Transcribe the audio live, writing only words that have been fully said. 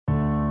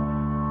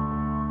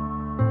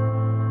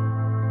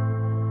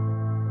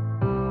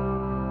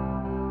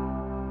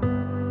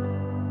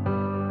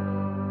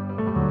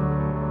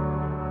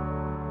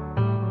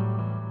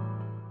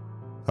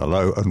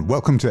Hello and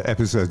welcome to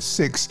episode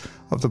 6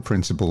 of the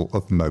Principle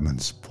of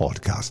Moments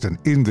podcast. And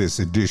in this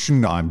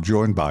edition, I'm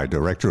joined by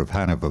Director of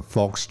Hanover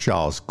Fox,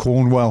 Charles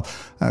Cornwell,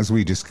 as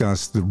we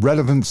discuss the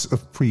relevance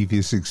of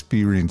previous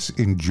experience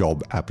in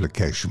job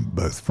application,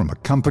 both from a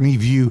company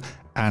view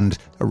and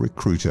a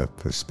recruiter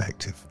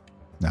perspective.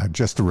 Now,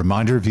 just a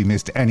reminder, if you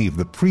missed any of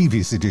the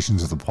previous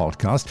editions of the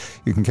podcast,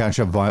 you can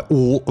catch up via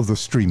all of the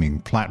streaming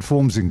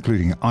platforms,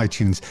 including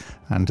iTunes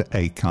and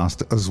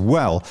Acast, as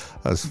well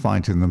as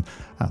finding them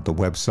at the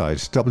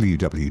website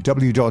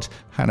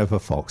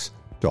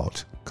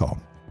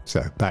www.hanoverfox.com.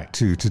 So back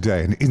to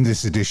today, and in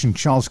this edition,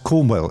 Charles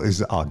Cornwell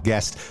is our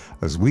guest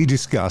as we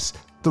discuss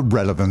the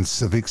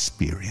relevance of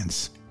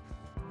experience.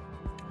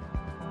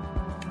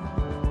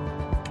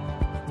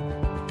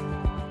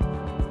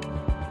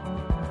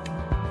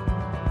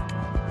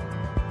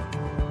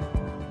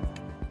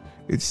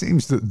 It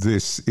seems that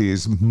this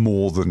is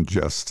more than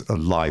just a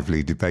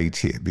lively debate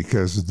here,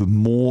 because the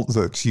more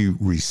that you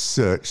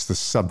research the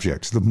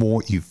subject, the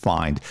more you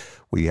find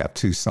we have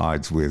two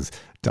sides with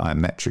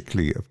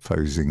diametrically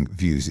opposing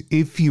views.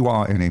 If you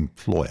are an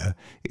employer,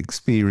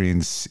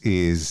 experience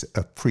is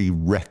a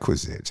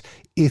prerequisite.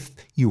 If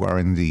you are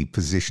in the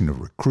position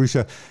of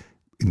recruiter,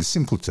 in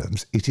simple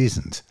terms, it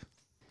isn't.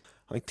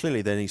 I mean,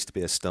 clearly there needs to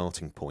be a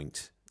starting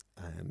point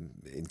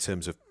in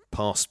terms of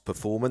past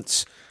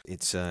performance.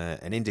 It's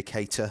an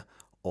indicator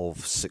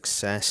of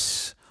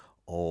success,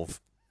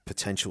 of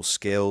potential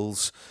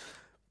skills,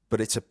 but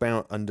it's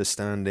about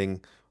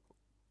understanding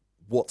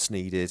what's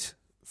needed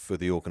for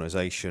the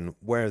organisation,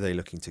 where are they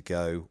looking to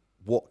go,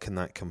 what can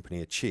that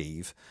company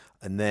achieve,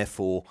 and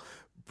therefore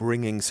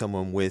bringing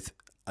someone with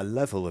a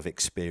level of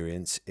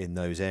experience in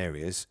those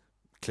areas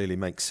clearly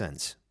makes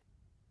sense.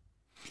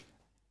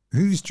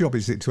 Whose job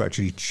is it to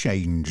actually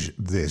change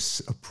this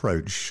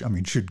approach? I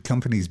mean, should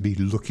companies be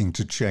looking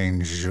to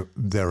change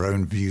their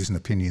own views and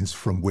opinions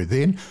from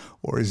within,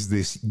 or is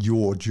this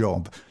your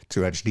job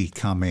to actually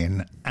come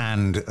in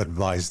and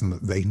advise them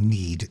that they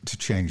need to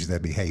change their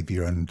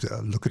behaviour and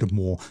look at a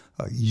more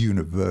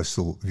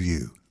universal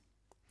view?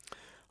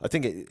 I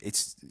think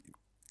it's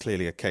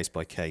clearly a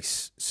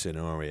case-by-case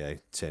scenario,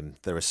 Tim.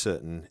 There are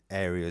certain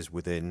areas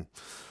within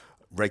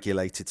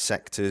regulated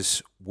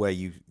sectors where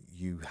you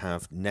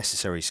have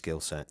necessary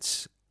skill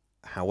sets.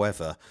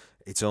 However,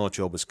 it's our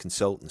job as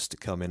consultants to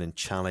come in and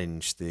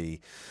challenge the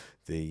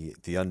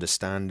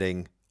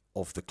understanding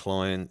of the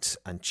client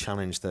and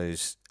challenge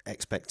those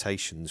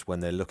expectations when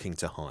they're looking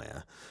to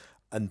hire,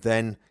 and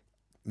then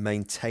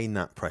maintain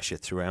that pressure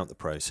throughout the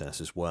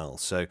process as well.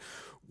 So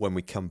when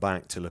we come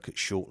back to look at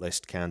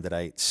shortlist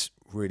candidates,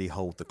 really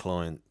hold the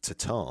client to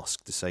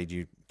task to say,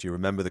 do you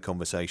remember the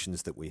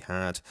conversations that we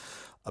had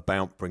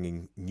about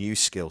bringing new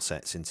skill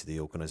sets into the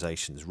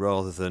organisations,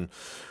 rather than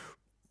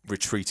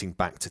retreating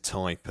back to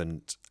type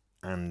and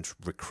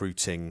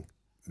recruiting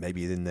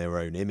maybe in their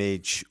own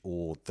image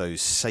or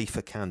those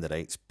safer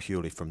candidates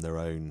purely from their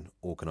own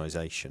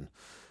organisation.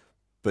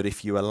 But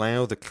if you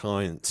allow the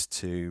client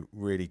to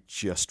really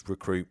just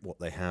recruit what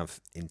they have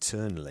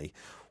internally,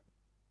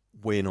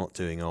 we're not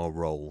doing our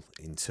role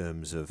in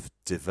terms of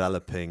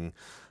developing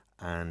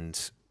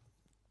and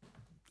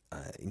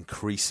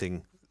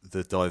increasing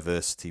the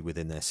diversity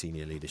within their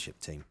senior leadership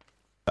team.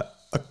 A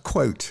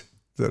quote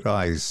that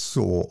I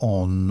saw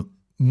on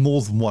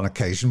more than one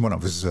occasion when I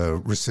was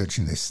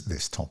researching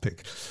this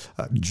topic: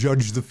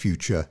 judge the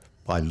future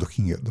by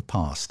looking at the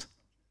past.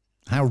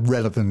 How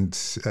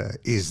relevant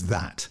is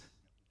that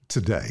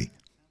today?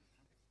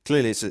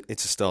 Clearly, it's a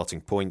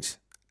starting point,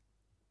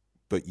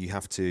 but you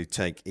have to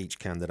take each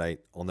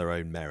candidate on their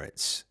own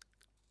merits.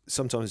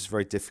 Sometimes it's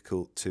very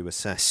difficult to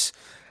assess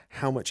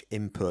how much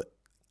input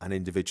an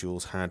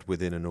individual's had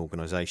within an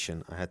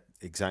organisation. I had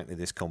exactly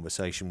this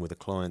conversation with a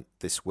client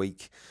this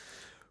week.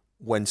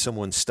 When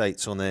someone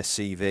states on their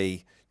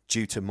CV,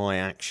 due to my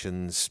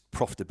actions,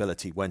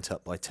 profitability went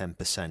up by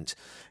 10%,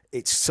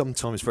 it's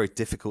sometimes very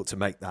difficult to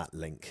make that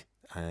link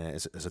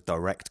as a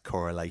direct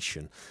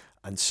correlation.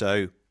 And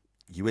so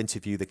you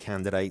interview the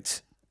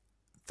candidate,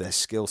 their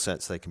skill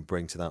sets they can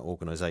bring to that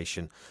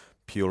organisation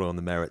purely on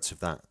the merits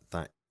of that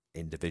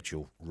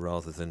individual,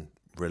 rather than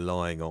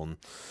relying on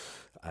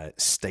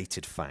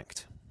stated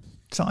fact.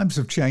 Times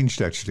have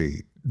changed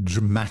actually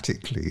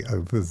dramatically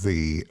over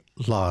the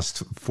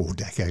last 4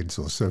 decades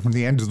or so. From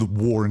the end of the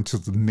war into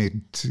the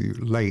mid to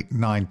late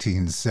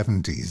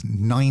 1970s,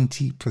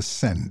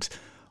 90%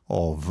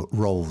 of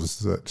roles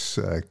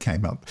that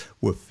came up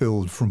were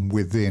filled from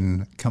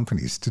within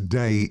companies.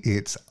 Today,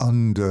 it's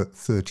under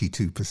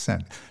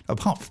 32%.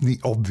 Apart from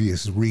the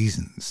obvious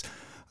reasons,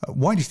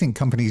 why do you think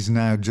companies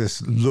now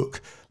just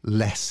look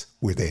less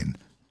within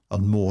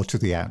and more to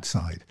the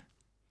outside?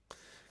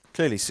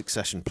 Clearly,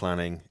 succession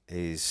planning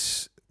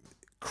is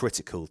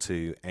critical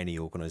to any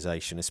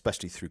organisation,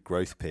 especially through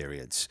growth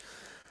periods.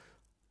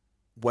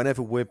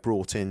 Whenever we're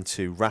brought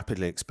into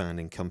rapidly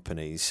expanding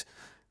companies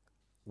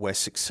where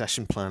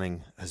succession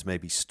planning has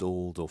maybe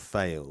stalled or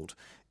failed,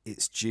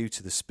 it's due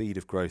to the speed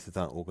of growth of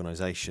that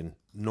organisation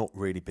not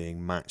really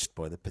being matched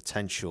by the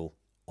potential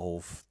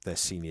of their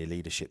senior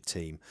leadership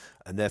team,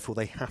 and therefore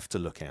they have to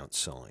look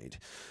outside.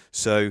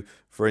 So,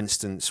 for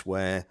instance,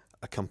 where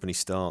a company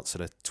starts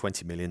at a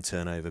 20 million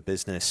turnover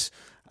business,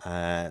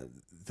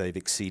 they've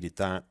exceeded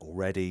that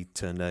already,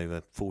 turned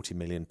over 40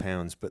 million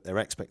pounds, but their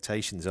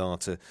expectations are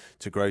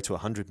to grow to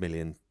a 100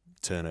 million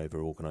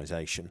turnover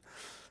organisation.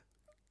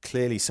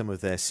 Clearly, some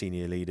of their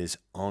senior leaders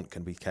aren't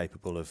going to be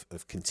capable of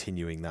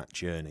continuing that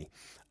journey,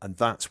 and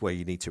that's where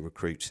you need to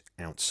recruit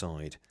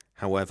outside.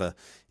 However,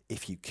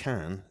 if you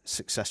can,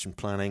 succession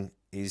planning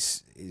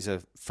is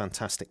a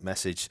fantastic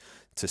message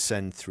to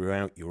send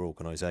throughout your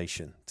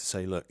organisation to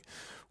say, look,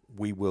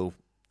 we will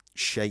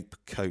shape,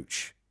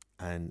 coach,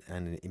 and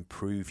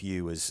improve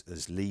you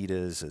as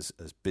leaders,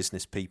 as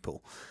business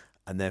people.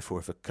 And therefore,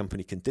 if a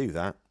company can do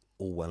that,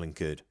 all well and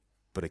good.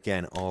 But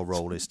again, our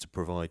role is to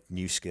provide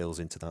new skills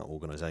into that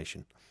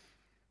organisation.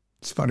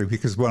 It's funny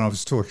because when I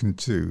was talking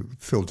to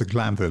Phil de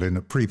Glanville in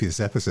a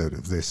previous episode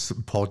of this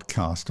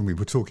podcast, and we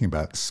were talking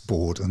about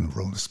sport and the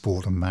role of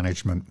sport and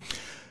management,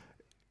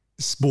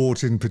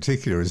 sport in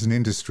particular as an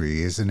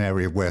industry is an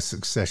area where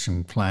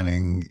succession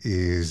planning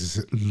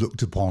is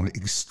looked upon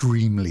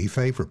extremely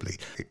favourably.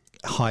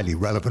 Highly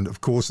relevant, of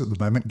course, at the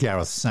moment.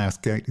 Gareth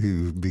Southgate,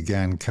 who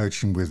began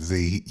coaching with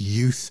the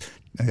youth,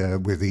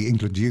 with the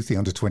England youth, the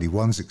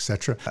under-21s,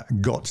 etc.,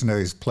 got to know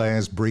his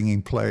players,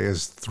 bringing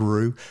players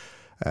through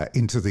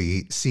into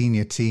the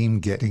senior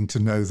team, getting to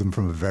know them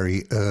from a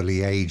very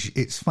early age.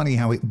 It's funny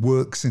how it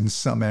works in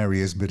some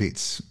areas, but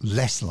it's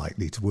less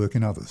likely to work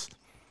in others.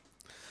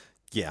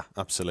 Yeah,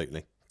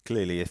 absolutely.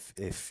 Clearly,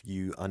 if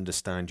you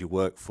understand your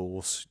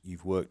workforce,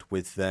 you've worked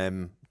with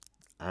them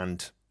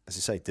and, as I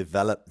say,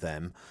 developed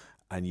them,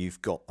 and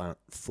you've got that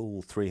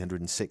full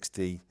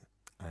 360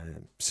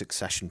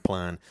 succession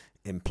plan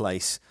in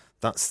place,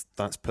 that's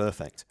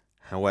perfect.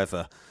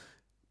 However,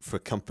 for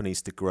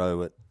companies to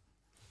grow at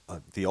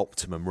the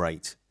optimum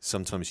rate,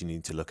 sometimes you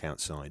need to look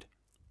outside.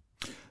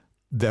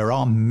 There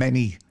are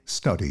many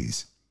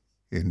studies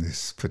in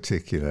this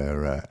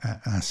particular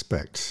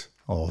aspect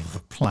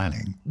of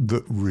planning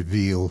that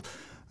reveal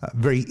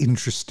very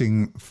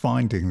interesting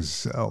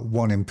findings.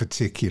 One in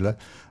particular,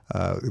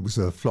 it was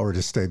a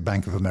Florida State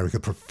Bank of America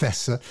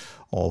professor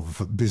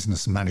of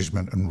business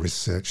management and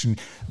research,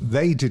 and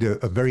they did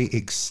a very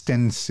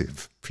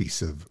extensive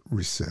piece of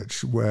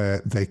research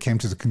where they came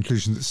to the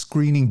conclusion that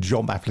screening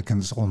job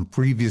applicants on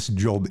previous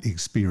job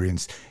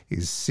experience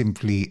is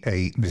simply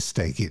a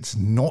mistake. It's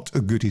not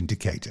a good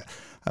indicator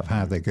of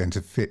how they're going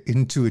to fit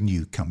into a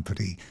new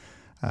company.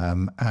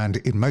 And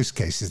in most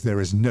cases, there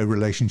is no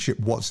relationship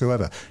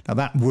whatsoever. Now,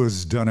 that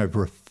was done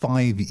over a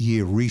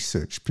 5-year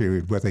research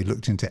period where they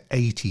looked into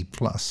 80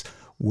 plus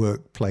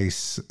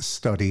workplace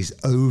studies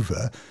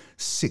over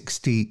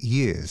 60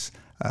 years.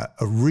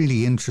 A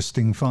really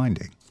interesting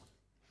finding.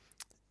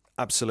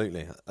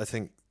 Absolutely. I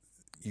think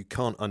you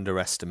can't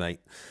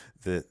underestimate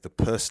the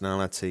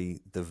personality,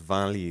 the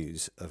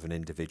values of an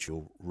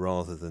individual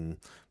rather than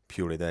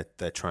purely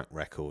their track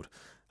record.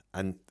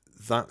 And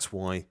that's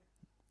why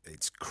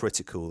it's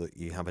critical that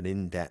you have an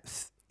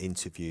in-depth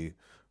interview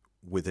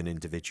with an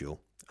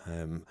individual.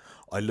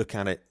 I look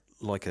at it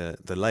like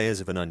the layers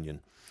of an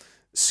onion.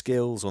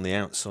 Skills on the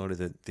outside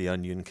of the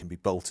onion can be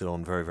bolted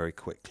on very, very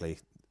quickly.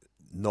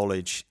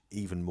 Knowledge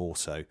even more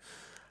so.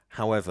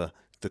 However,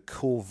 the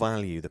core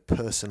value, the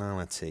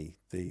personality,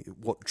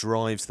 what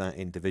drives that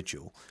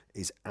individual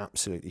is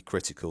absolutely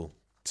critical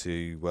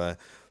to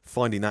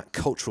finding that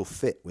cultural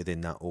fit within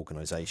that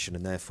organisation,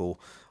 and therefore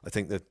I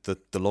think that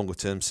the longer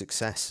term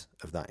success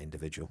of that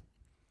individual.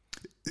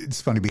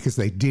 It's funny because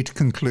they did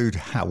conclude,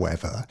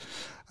 however,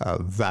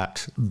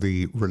 that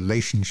the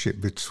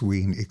relationship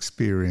between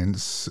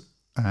experience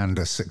and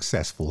a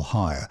successful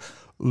hire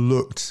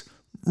looked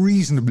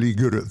reasonably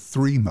good at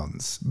 3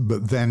 months,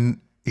 but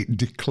then it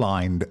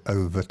declined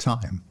over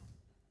time.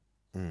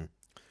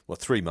 Well,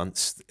 3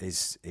 months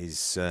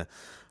is a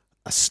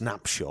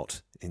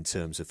snapshot in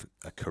terms of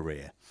a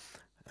career.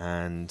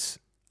 And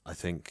I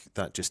think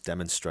that just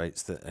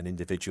demonstrates that an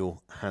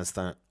individual has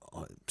that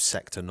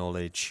sector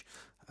knowledge,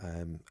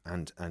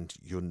 and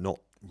you're not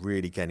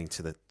really getting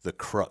to the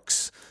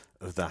crux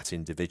of that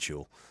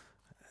individual.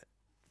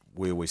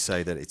 We always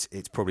say that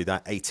it's probably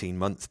that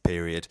 18-month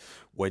period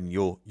when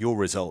your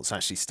results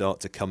actually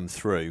start to come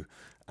through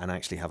and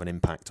actually have an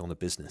impact on the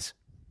business.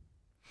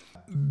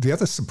 The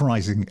other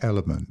surprising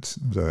element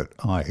that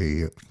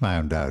I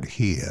found out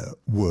here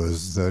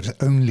was that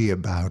only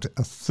about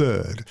a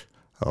third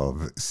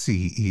of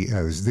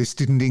CEOs, this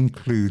didn't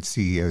include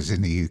CEOs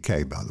in the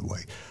UK, by the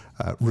way,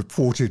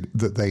 reported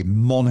that they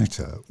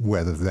monitor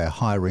whether their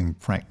hiring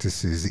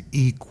practices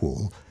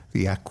equal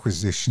the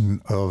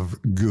acquisition of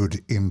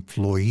good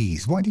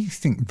employees. Why do you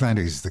think that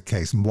is the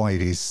case, and why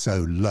it is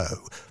so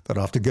low that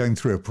after going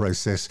through a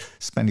process,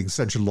 spending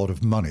such a lot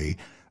of money,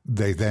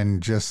 they then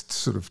just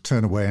sort of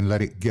turn away and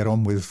let it get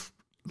on with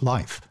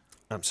life?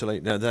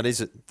 Absolutely. No, that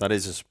is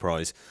a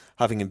surprise.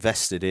 Having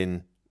invested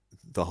in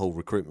the whole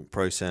recruitment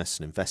process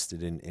and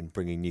invested in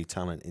bringing new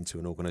talent into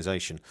an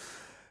organisation,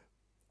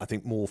 I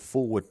think more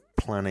forward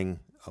planning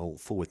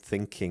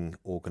forward-thinking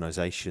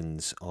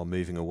organisations are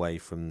moving away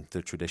from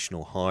the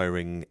traditional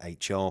hiring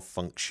HR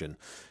function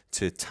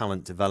to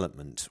talent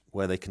development,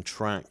 where they can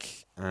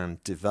track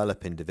and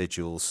develop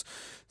individuals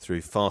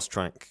through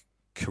fast-track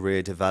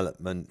career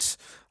development,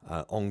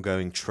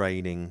 ongoing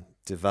training,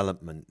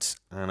 development,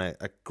 and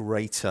a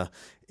greater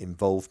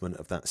involvement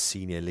of that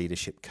senior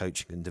leadership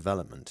coaching and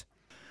development.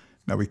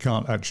 Now, we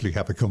can't actually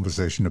have a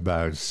conversation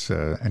about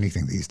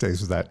anything these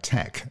days without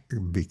tech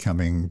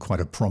becoming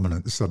quite a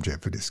prominent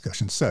subject for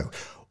discussion. So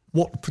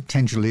what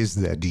potential is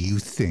there, do you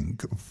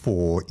think,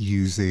 for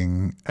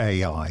using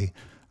AI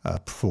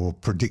for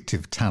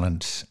predictive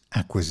talent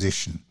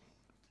acquisition?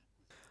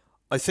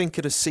 I think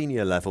at a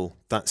senior level,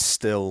 that's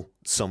still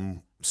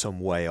some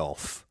way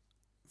off.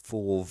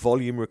 For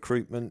volume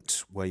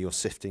recruitment, where you're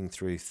sifting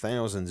through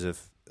thousands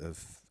of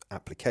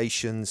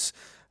applications,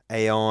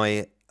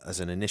 AI as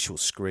an initial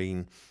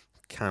screen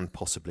can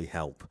possibly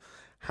help.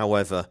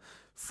 However,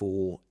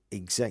 for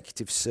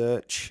executive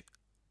search,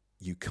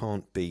 you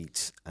can't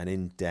beat an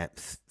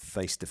in-depth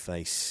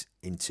face-to-face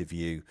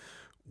interview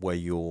where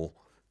you're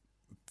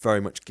very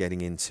much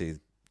getting into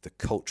the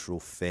cultural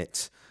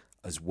fit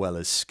as well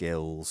as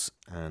skills,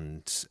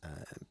 and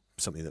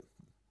something that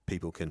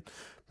people can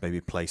maybe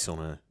place on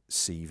a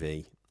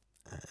CV.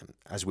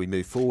 As we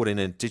move forward in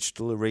a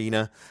digital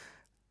arena,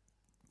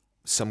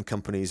 some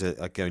companies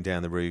are going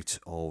down the route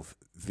of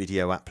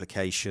video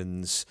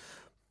applications,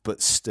 but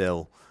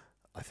still,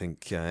 I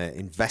think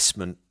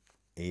investment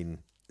in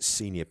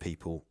senior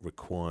people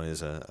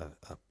requires a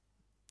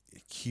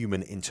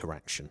human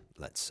interaction,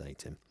 let's say,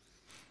 Tim.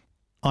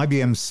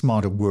 IBM's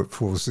Smarter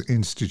Workforce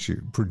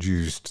Institute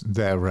produced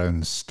their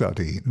own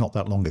study not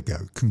that long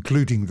ago,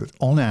 concluding that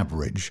on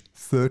average,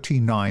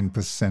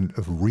 39%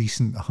 of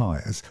recent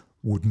hires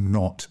would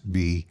not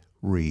be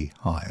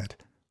rehired.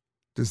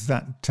 Does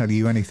that tell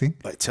you anything?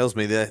 It tells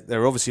me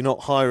they're obviously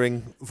not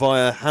hiring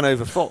via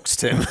Hanover Fox,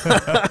 Tim.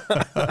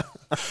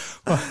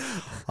 Well,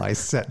 I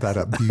set that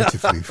up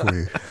beautifully for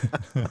you.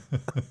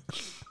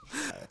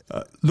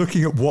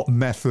 Looking at what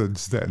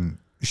methods then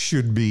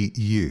should be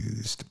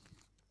used.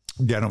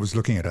 Again, I was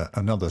looking at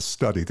another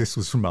study. This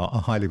was from a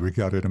highly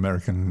regarded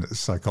American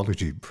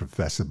psychology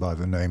professor by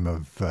the name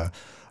of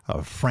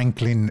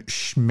Franklin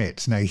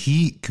Schmidt. Now,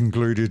 he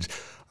concluded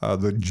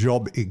that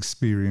job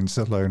experience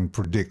alone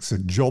predicts a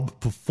job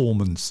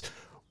performance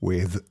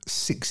with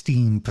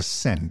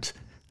 16%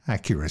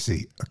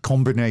 accuracy. A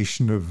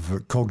combination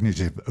of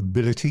cognitive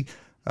ability,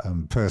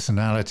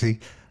 personality,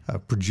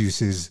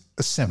 produces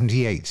a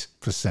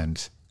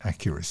 78%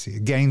 accuracy.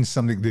 Again,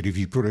 something that if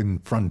you put in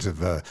front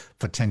of a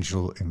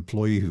potential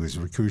employee who is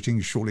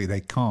recruiting, surely they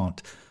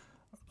can't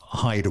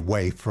hide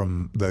away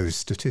from those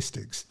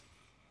statistics.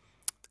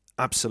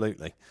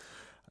 Absolutely.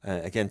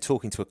 Again,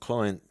 talking to a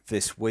client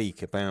this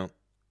week about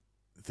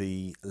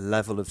the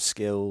level of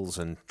skills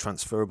and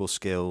transferable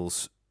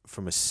skills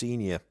from a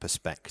senior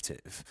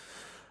perspective,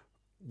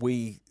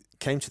 we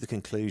came to the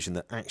conclusion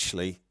that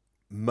actually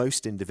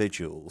most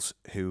individuals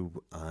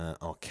who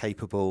are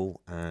capable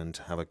and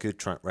have a good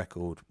track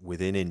record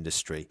within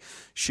industry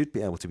should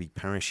be able to be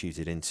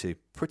parachuted into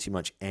pretty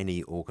much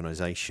any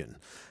organisation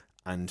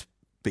and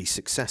be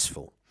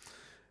successful.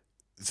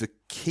 The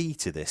key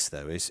to this,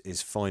 though,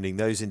 is finding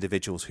those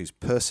individuals whose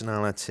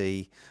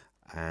personality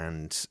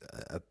and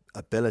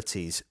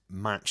abilities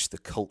match the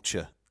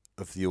culture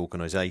of the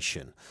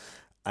organisation.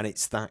 And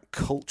it's that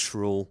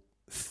cultural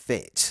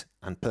fit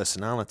and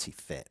personality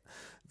fit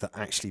that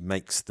actually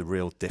makes the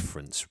real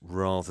difference,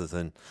 rather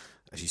than,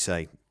 as you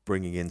say,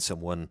 bringing in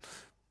someone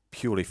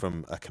purely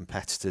from a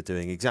competitor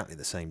doing exactly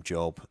the same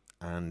job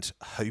and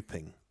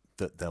hoping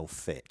that they'll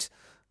fit.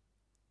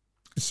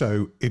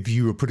 So if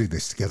you were putting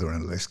this together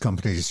in a list,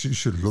 companies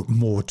should look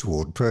more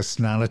toward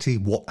personality,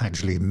 what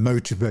actually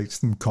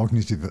motivates them,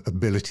 cognitive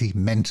ability,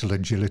 mental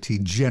agility,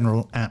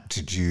 general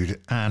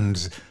aptitude,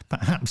 and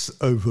perhaps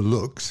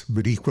overlooked,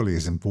 but equally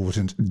as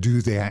important,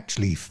 do they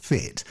actually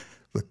fit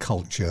the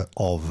culture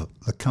of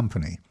the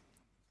company?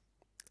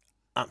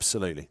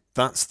 Absolutely.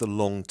 That's the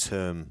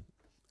long-term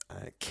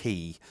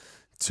key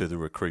to the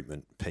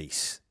recruitment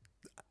piece.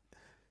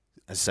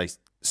 As I say,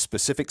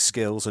 specific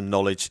skills and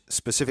knowledge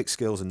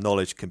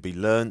can be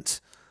learnt.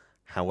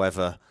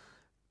 However,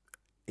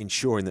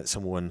 ensuring that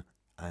someone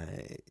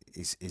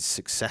is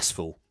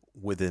successful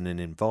within an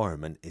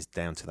environment is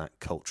down to that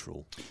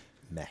cultural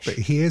mesh. But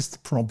here's the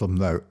problem,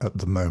 though, at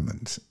the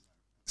moment.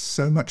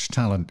 So much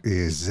talent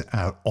is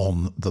out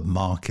on the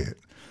market.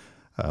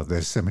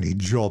 There's so many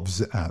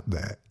jobs out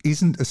there.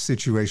 Isn't a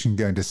situation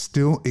going to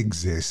still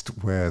exist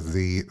where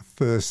the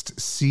first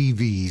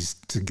CVs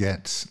to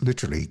get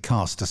literally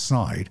cast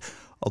aside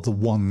are the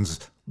ones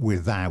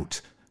without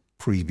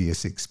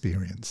previous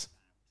experience?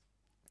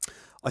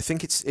 I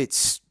think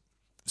it's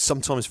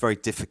sometimes very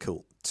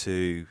difficult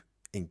to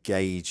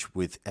engage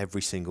with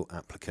every single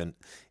applicant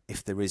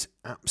if there is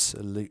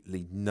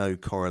absolutely no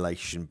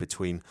correlation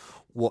between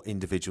what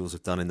individuals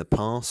have done in the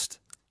past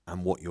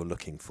and what you're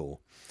looking for,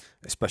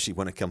 especially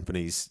when a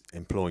company's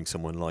employing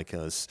someone like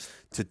us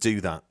to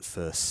do that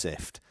first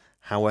sift.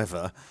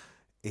 However,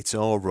 it's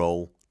our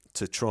role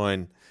to try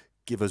and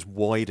give as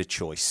wide a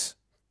choice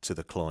to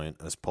the client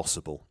as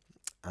possible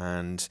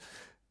and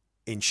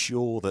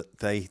ensure that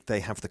they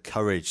have the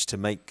courage to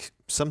make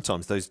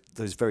sometimes those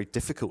very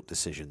difficult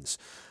decisions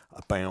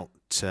about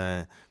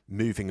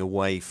moving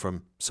away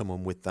from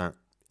someone with that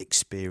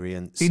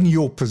experience. In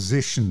your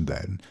position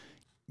then,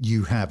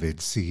 you have,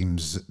 it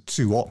seems,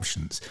 two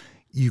options.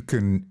 You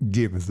can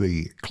give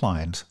the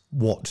client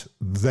what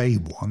they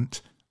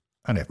want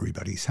and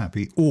everybody's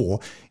happy,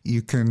 or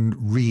you can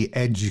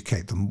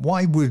re-educate them.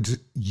 Why would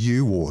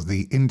you or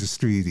the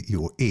industry that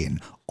you're in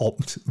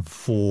opt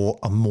for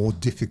a more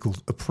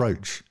difficult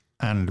approach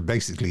and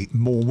basically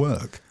more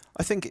work?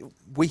 I think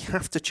we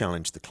have to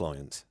challenge the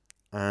client,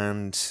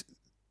 and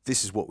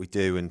this is what we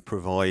do in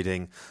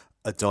providing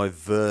a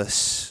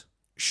diverse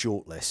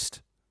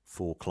shortlist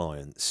for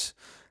clients,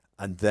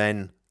 and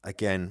then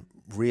again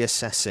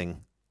reassessing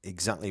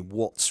exactly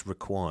what's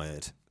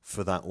required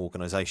for that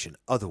organisation.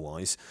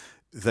 Otherwise,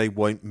 they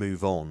won't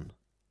move on,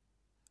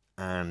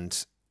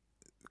 and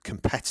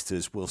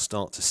competitors will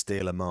start to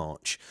steal a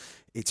march.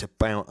 It's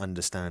about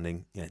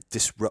understanding,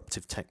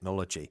 disruptive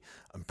technology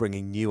and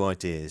bringing new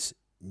ideas,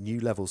 new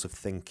levels of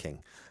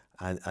thinking,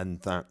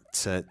 and that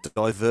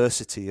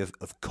diversity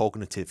of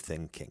cognitive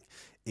thinking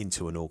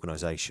into an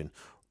organisation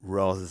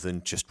rather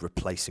than just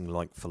replacing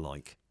like for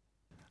like.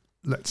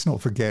 Let's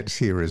not forget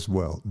here as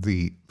well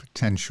the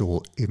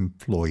potential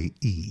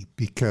employee,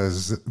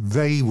 because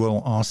they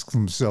will ask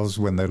themselves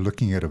when they're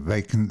looking at a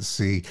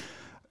vacancy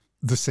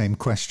the same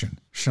question.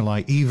 Shall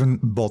I even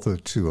bother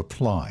to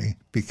apply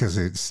because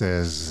it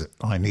says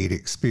I need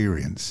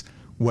experience?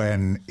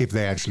 When if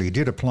they actually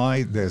did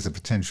apply, there's a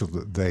potential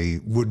that they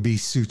would be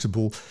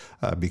suitable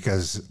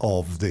because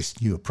of this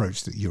new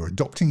approach that you're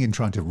adopting in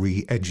trying to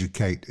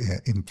re-educate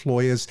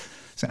employers.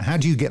 So how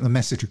do you get the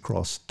message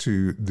across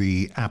to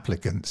the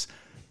applicants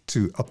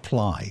to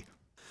apply?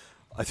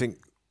 I think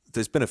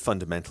there's been a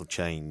fundamental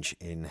change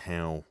in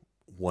how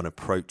one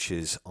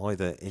approaches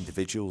either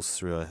individuals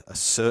through a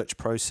search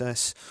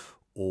process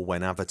or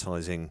when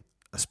advertising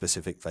a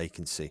specific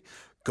vacancy.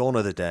 Gone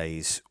are the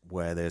days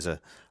where there's a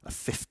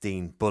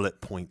 15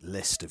 bullet point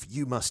list of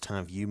you must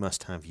have, you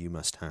must have, you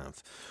must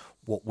have.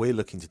 What we're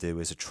looking to do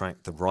is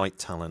attract the right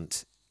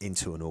talent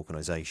into an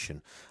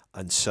organisation.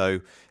 And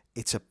so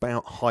it's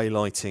about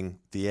highlighting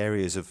the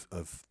areas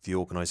of the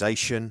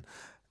organisation,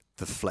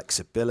 the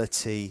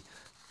flexibility,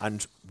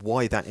 and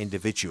why that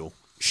individual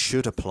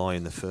should apply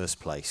in the first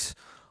place.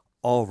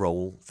 Our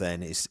role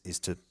then is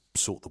to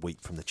sort the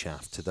wheat from the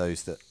chaff to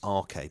those that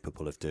are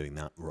capable of doing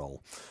that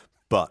role.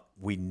 But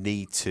we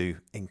need to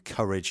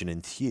encourage and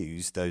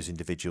enthuse those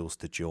individuals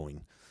to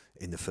join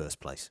in the first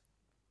place.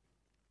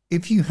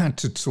 If you had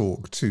to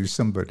talk to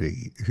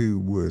somebody who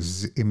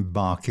was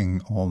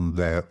embarking on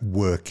their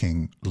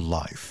working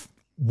life,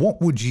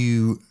 what would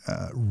you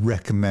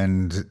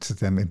recommend to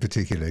them in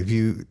particular? If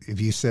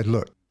you said,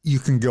 look, you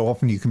can go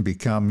off and you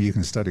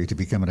can study to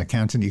become an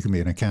accountant, you can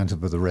be an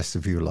accountant for the rest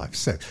of your life.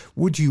 So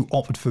would you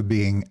opt for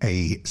being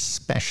a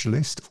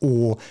specialist,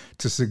 or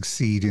to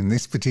succeed in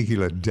this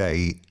particular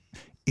day,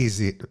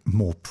 is it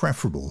more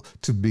preferable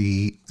to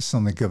be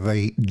something of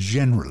a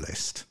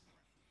generalist?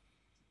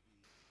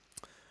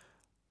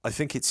 I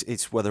think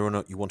it's whether or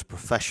not you want a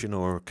profession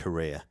or a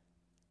career.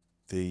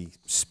 The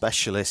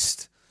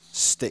specialist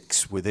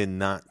sticks within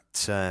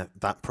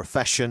that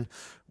profession,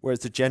 whereas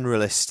the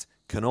generalist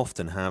can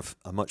often have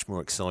a much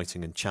more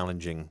exciting and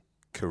challenging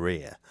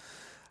career.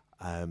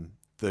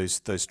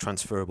 Those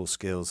transferable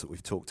skills that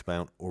we've talked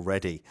about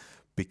already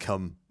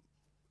become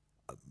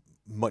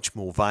much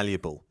more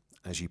valuable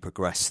as you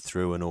progress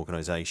through an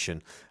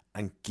organisation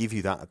and give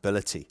you that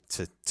ability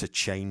to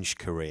change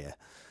career.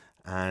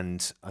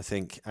 And I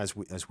think as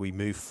we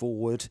move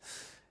forward,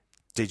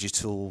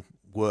 digital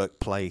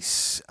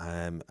workplace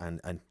and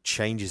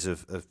changes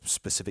of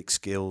specific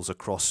skills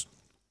across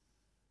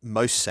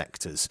most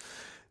sectors,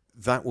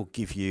 that will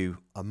give you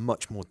a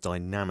much more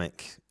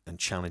dynamic and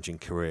challenging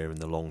career in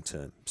the long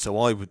term. So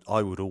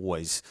I would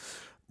always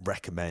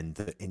recommend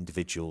that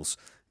individuals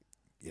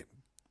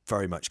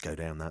very much go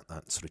down that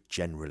sort of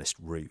generalist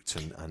route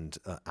and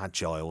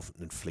agile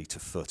and fleet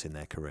of foot in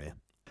their career.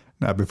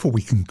 Now, before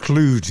we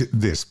conclude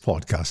this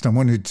podcast, I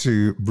wanted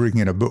to bring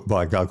in a book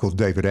by a guy called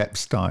David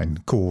Epstein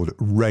called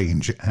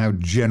Range, How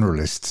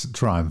Generalists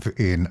Triumph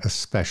in a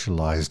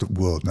Specialized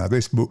World. Now,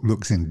 this book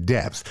looks in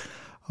depth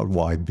at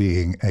why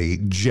being a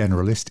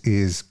generalist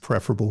is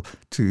preferable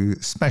to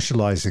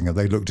specializing. And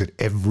they looked at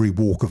every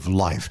walk of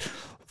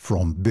life,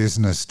 from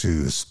business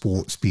to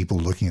sports people,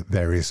 looking at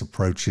various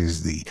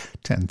approaches, the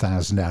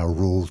 10,000-hour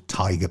rule,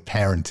 tiger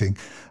parenting,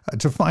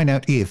 to find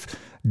out if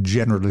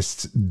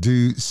generalists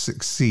do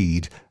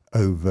succeed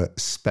over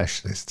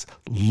specialists.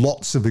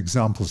 Lots of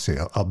examples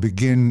here. I'll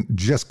begin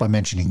just by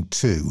mentioning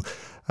two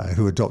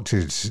who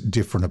adopted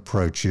different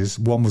approaches.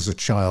 One was a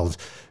child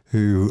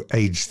who,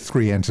 aged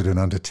 3, entered an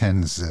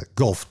under-10s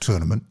golf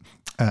tournament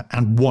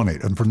and won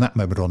it. And from that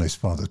moment on, his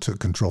father took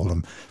control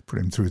and put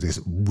him through this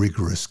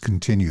rigorous,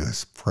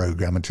 continuous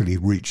program until he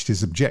reached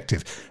his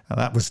objective. Now,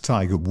 that was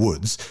Tiger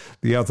Woods.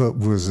 The other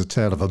was a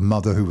tale of a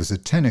mother who was a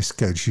tennis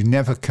coach. She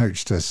never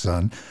coached her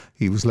son.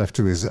 He was left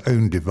to his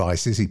own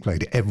devices. He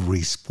played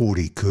every sport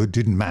he could.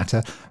 Didn't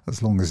matter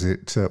as long as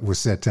it was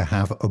said to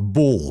have a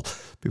ball.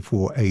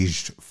 Before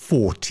aged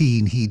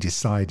 14, he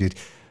decided,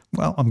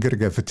 well, I'm going to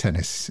go for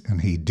tennis.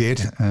 And he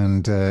did.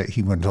 And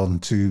he went on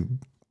to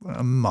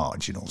a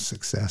marginal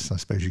success, I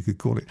suppose you could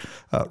call it.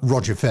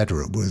 Roger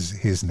Federer was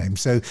his name.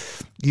 So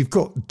you've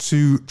got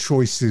two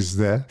choices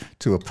there,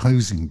 two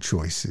opposing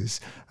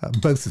choices,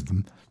 both of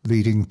them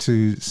leading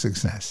to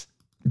success.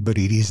 But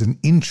it is an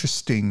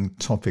interesting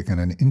topic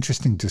and an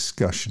interesting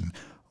discussion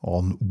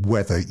on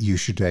whether you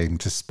should aim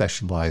to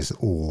specialise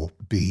or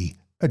be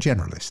a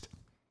generalist.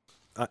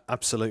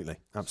 Absolutely.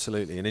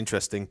 And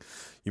interesting,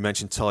 you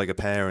mentioned tiger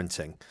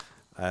parenting.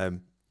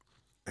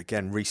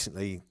 Again,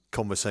 recently,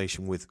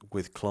 conversation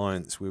with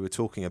clients, we were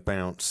talking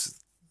about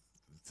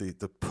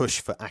the push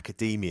for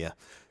academia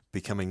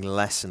becoming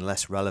less and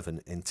less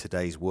relevant in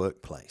today's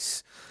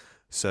workplace.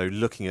 So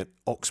looking at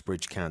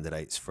Oxbridge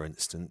candidates, for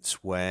instance,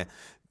 where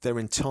their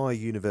entire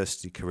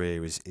university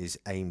career is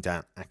aimed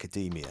at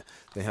academia.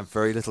 They have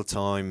very little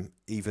time,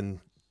 even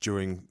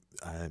during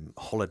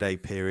holiday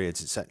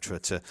periods,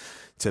 etc.,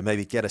 to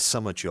maybe get a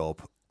summer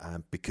job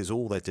because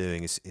all they're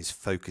doing is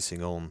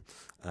focusing on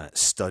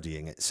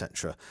studying,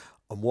 etc.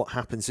 And what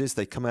happens is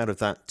they come out of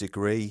that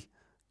degree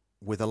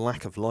with a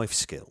lack of life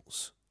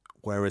skills,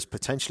 whereas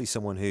potentially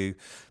someone who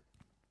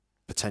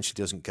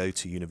potentially doesn't go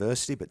to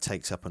university but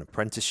takes up an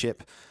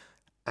apprenticeship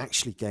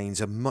actually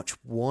gains a much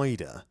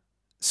wider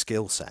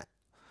skill set.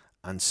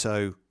 And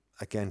so,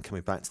 again,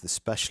 coming back to the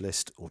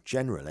specialist or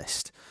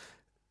generalist,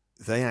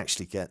 they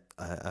actually get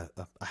a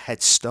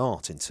head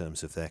start in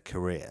terms of their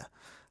career.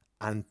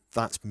 And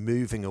that's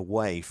moving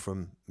away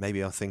from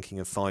maybe our thinking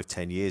of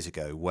 5-10 years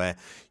ago, where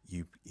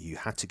you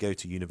had to go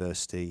to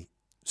university,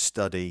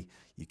 study,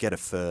 you get a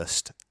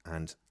first,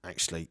 and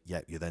actually,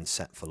 you're then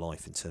set for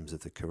life in terms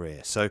of the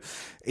career. So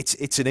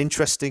it's an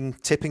interesting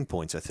tipping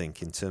point, I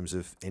think, in terms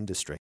of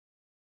industry.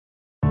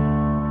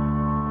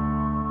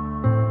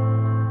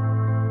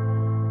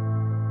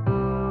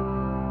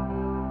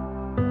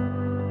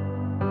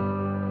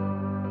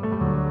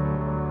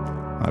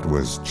 That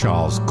was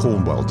Charles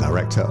Cornwell,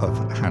 Director of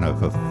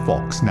Hanover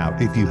Fox. Now,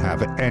 if you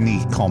have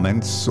any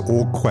comments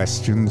or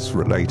questions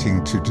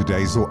relating to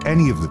today's or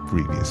any of the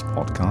previous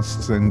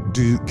podcasts, then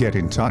do get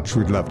in touch.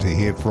 We'd love to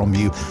hear from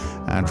you.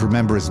 And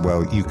remember as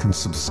well, you can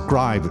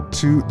subscribe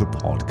to the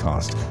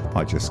podcast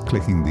by just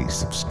clicking the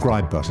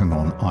subscribe button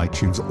on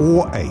iTunes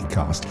or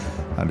Acast,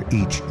 and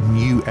each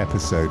new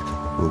episode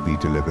will be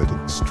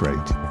delivered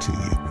straight to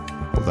you.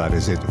 Well, that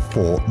is it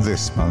for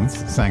this month.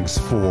 Thanks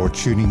for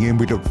tuning in.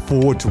 We look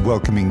forward to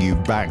welcoming you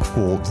back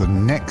for the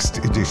next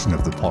edition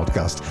of the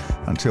podcast.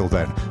 Until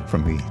then,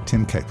 from me,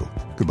 Tim Capel,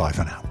 goodbye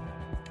for now.